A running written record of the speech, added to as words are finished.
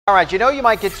All right, you know you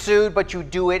might get sued, but you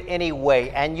do it anyway,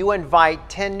 and you invite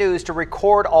 10 News to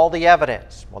record all the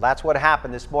evidence. Well, that's what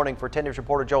happened this morning for 10 News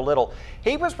reporter Joe Little.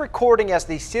 He was recording as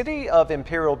the city of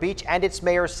Imperial Beach and its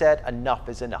mayor said enough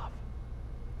is enough.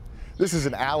 This is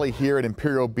an alley here at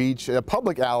Imperial Beach, a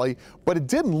public alley, but it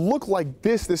didn't look like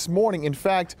this morning. In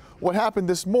fact, what happened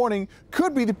this morning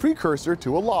could be the precursor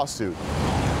to a lawsuit.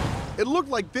 It looked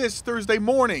like this Thursday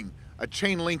morning, a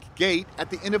chain link gate at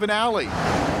the end of an alley.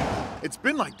 It's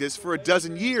been like this for a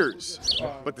dozen years,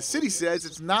 but the city says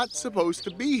it's not supposed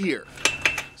to be here.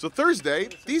 So Thursday,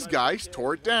 these guys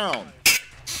tore it down.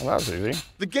 Well, that was easy.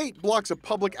 The gate blocks a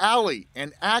public alley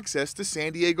and access to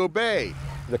San Diego Bay.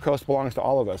 The coast belongs to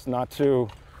all of us, not to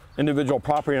individual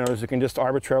property owners who can just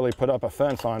arbitrarily put up a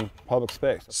fence on public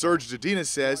space. Serge Dedina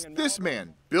says this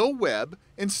man, Bill Webb,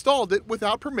 installed it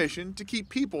without permission to keep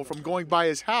people from going by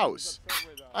his house.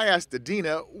 I asked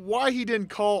Dedina why he didn't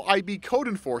call IB code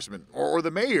enforcement or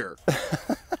the mayor.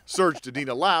 Serge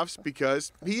Dedina laughs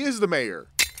because he is the mayor.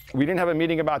 We didn't have a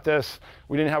meeting about this.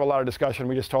 We didn't have a lot of discussion.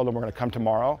 We just told them we're going to come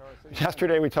tomorrow.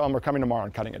 Yesterday, we tell them we're coming tomorrow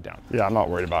and cutting it down. Yeah, I'm not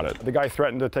worried about it. The guy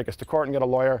threatened to take us to court and get a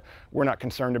lawyer. We're not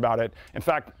concerned about it. In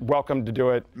fact, welcome to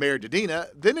do it. Mayor Dedina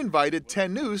then invited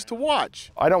 10 News to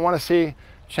watch. I don't want to see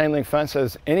chain link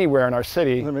fences anywhere in our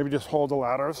city. Maybe just hold the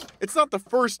ladders. It's not the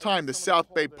first time the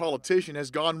South Bay politician has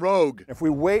gone rogue. If we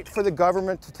wait for the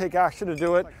government to take action to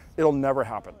do it, it'll never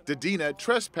happen. Dedina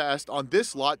trespassed on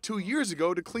this lot 2 years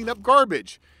ago to clean up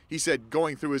garbage. He said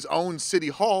going through his own city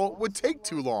hall would take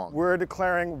too long. We're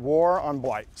declaring war on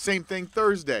blight. Same thing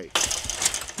Thursday.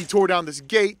 He tore down this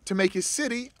gate to make his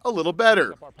city a little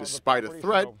better, despite a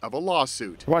threat of a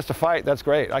lawsuit. He wants to fight, that's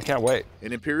great. I can't wait.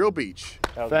 In Imperial Beach.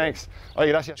 Thanks.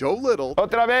 Oye, gracias. Joe Little,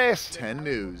 Otra vez. 10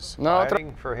 News. No,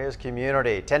 Fighting for his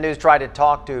community. 10 News tried to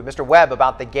talk to Mr. Webb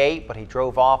about the gate, but he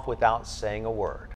drove off without saying a word.